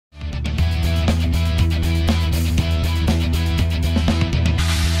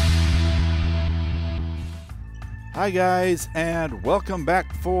Hi guys, and welcome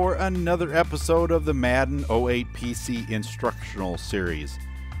back for another episode of the Madden 08 PC Instructional series.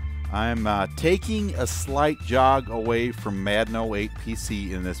 I'm taking a slight jog away from Madden 08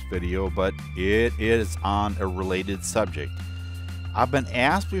 PC in this video, but it is on a related subject. I've been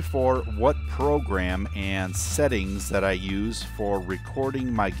asked before what program and settings that I use for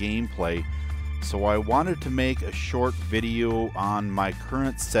recording my gameplay, so I wanted to make a short video on my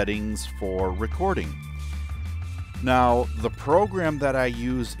current settings for recording. Now, the program that I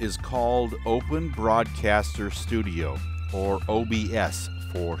use is called Open Broadcaster Studio, or OBS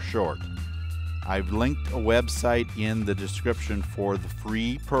for short. I've linked a website in the description for the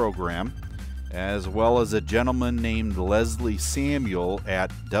free program, as well as a gentleman named Leslie Samuel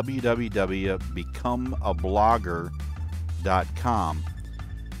at www.becomeablogger.com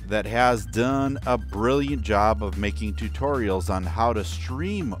that has done a brilliant job of making tutorials on how to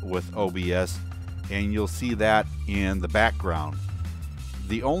stream with OBS, and you'll see that in the background.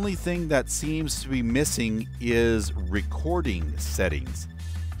 The only thing that seems to be missing is recording settings.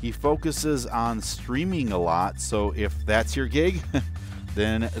 He focuses on streaming a lot, so if that's your gig,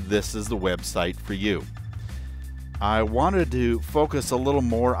 then this is the website for you. I wanted to focus a little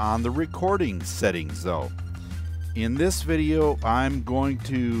more on the recording settings though. In this video, I'm going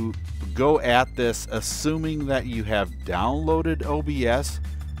to go at this assuming that you have downloaded OBS,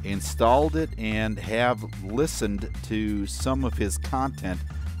 installed it, and have listened to some of his content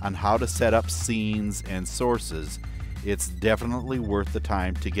on how to set up scenes and sources. It's definitely worth the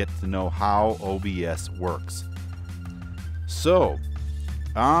time to get to know how OBS works. So,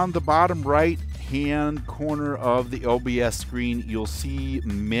 on the bottom right hand corner of the OBS screen, you'll see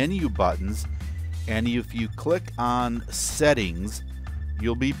menu buttons, and if you click on settings,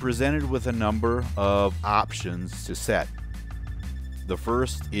 you'll be presented with a number of options to set. The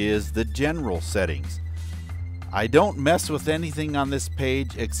first is the general settings. I don't mess with anything on this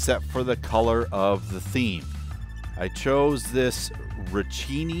page except for the color of the theme. I chose this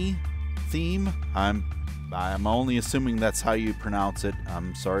Ricini theme. I'm only assuming that's how you pronounce it.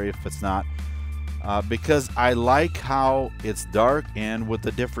 I'm sorry if it's not. Because I like how it's dark, and with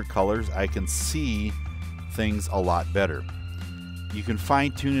the different colors I can see things a lot better. You can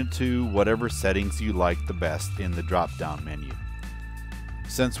fine-tune it to whatever settings you like the best in the drop-down menu.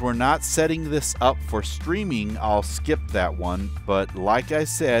 Since we're not setting this up for streaming, I'll skip that one, but like I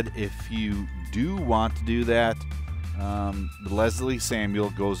said, if you do want to do that, Leslie Samuel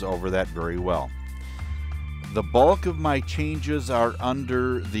goes over that very well. The bulk of my changes are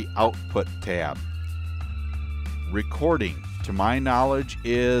under the Output tab. Recording, to my knowledge,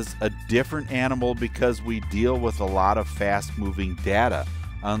 is a different animal because we deal with a lot of fast-moving data,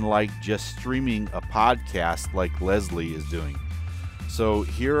 unlike just streaming a podcast like Leslie is doing. So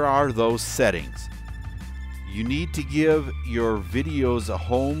here are those settings. You need to give your videos a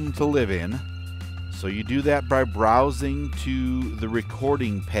home to live in. So you do that by browsing to the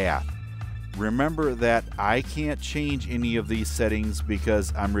recording path. Remember that I can't change any of these settings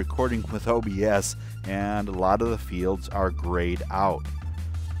because I'm recording with OBS and a lot of the fields are grayed out.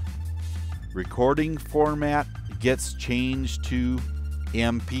 Recording format gets changed to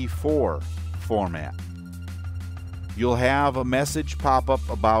MP4 format. You'll have a message pop up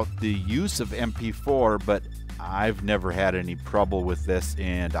about the use of MP4, but I've never had any trouble with this,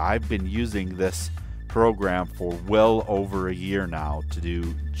 and I've been using this program for well over a year now to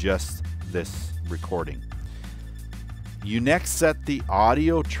do just this recording. You next set the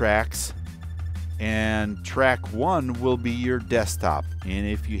audio tracks, and track 1 will be your desktop, and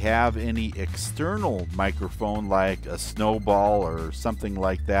if you have any external microphone like a snowball or something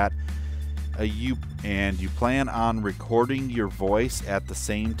like that, you plan on recording your voice at the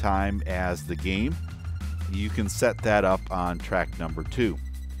same time as the game, you can set that up on track number 2.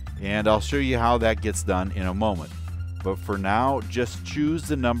 And I'll show you how that gets done in a moment. But for now, just choose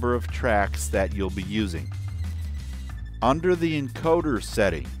the number of tracks that you'll be using. Under the encoder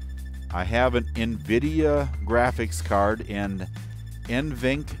setting, I have an NVIDIA graphics card, and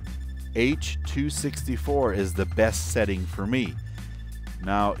NVENC H264 is the best setting for me.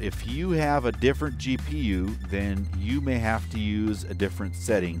 Now, if you have a different GPU, then you may have to use a different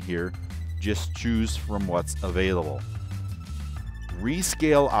setting here. Just choose from what's available.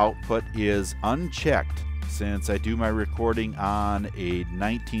 Rescale output is unchecked since I do my recording on a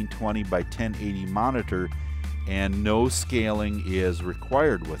 1920 by 1080 monitor, and no scaling is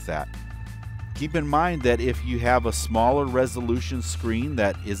required with that. Keep in mind that if you have a smaller resolution screen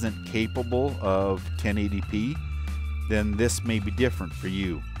that isn't capable of 1080p, then this may be different for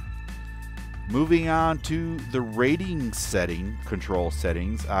you. Moving on to the rating setting, control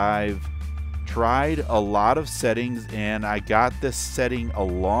settings, I've tried a lot of settings, and I got this setting a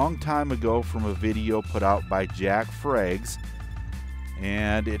long time ago from a video put out by Jack Frags,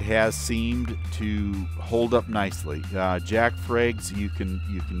 and it has seemed to hold up nicely. Jack Frags, you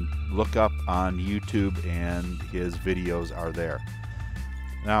can look up on YouTube, and his videos are there.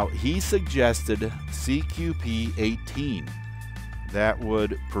 Now, he suggested CQP 18. That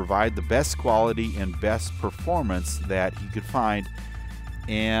would provide the best quality and best performance that he could find,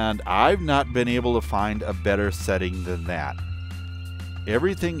 and I've not been able to find a better setting than that.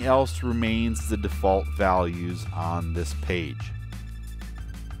 Everything else remains the default values on this page.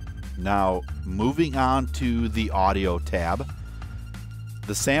 Now, moving on to the audio tab,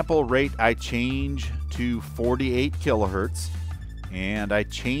 the sample rate I change to 48 kilohertz, and I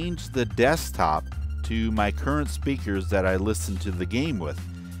change the desktop to my current speakers that I listen to the game with.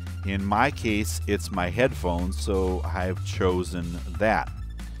 In my case, it's my headphones, so I've chosen that.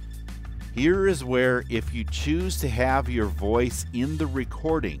 Here is where, if you choose to have your voice in the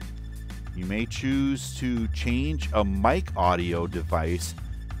recording, you may choose to change a mic audio device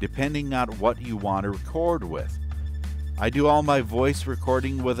depending on what you want to record with. I do all my voice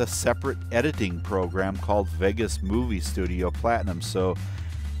recording with a separate editing program called Vegas Movie Studio Platinum, so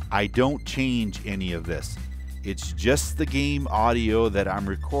I don't change any of this. It's just the game audio that I'm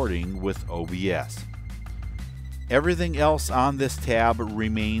recording with OBS. Everything else on this tab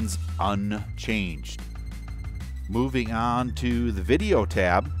remains unchanged. Moving on to the video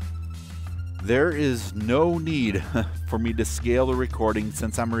tab, there is no need for me to scale the recording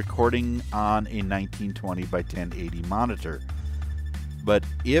since I'm recording on a 1920 by 1080 monitor. But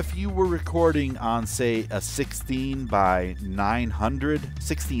if you were recording on, say, a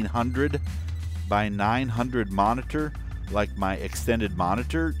 1600 by 900 monitor, like my extended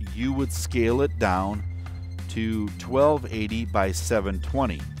monitor, you would scale it down to 1280 by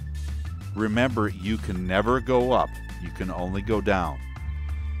 720. Remember, you can never go up, you can only go down.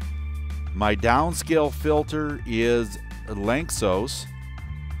 My downscale filter is Lanxos,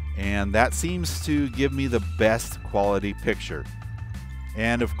 and that seems to give me the best quality picture.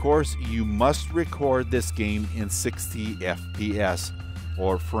 And of course, you must record this game in 60 FPS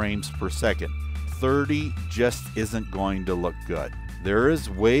or frames per second. 30 just isn't going to look good. There is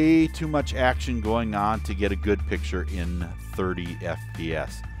way too much action going on to get a good picture in 30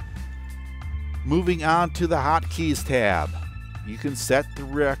 FPS. Moving on to the Hotkeys tab. You can set the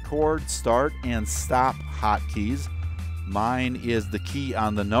record, start, and stop hotkeys. Mine is the key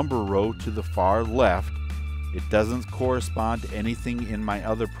on the number row to the far left. It doesn't correspond to anything in my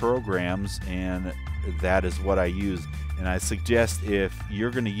other programs, and that is what I use. And I suggest if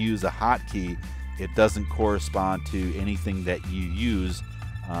you're going to use a hotkey, it doesn't correspond to anything that you use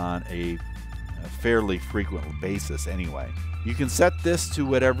on a fairly frequent basis anyway. You can set this to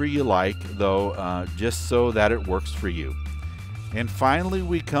whatever you like, though, just so that it works for you. And finally,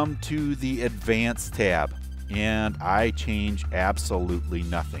 we come to the Advanced tab, and I change absolutely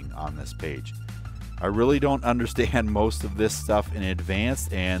nothing on this page. I really don't understand most of this stuff in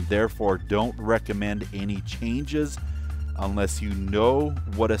Advanced, and therefore don't recommend any changes unless you know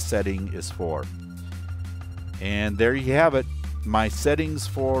what a setting is for. And there you have it, my settings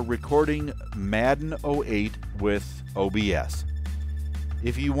for recording Madden 08 with OBS.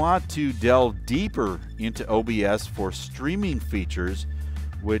 If you want to delve deeper into OBS for streaming features,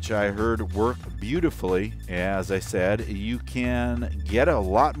 which I heard work beautifully, as I said, you can get a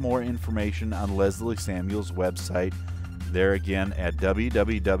lot more information on Leslie Samuel's website, there again at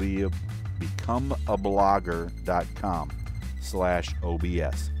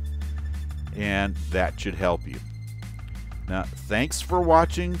www.becomeablogger.com/OBS. And that should help you. Now, thanks for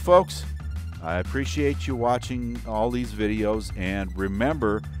watching, folks. I appreciate you watching all these videos, and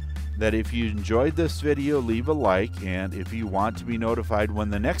remember that if you enjoyed this video, leave a like, and if you want to be notified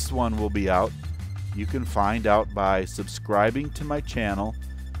when the next one will be out, you can find out by subscribing to my channel.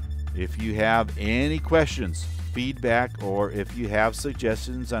 If you have any questions, feedback, or if you have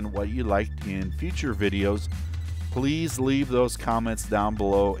suggestions on what you liked in future videos, please leave those comments down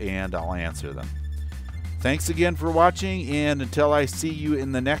below and I'll answer them. Thanks again for watching, and until I see you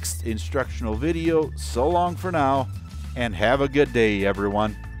in the next instructional video, so long for now, and have a good day,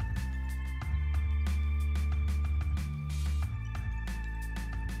 everyone.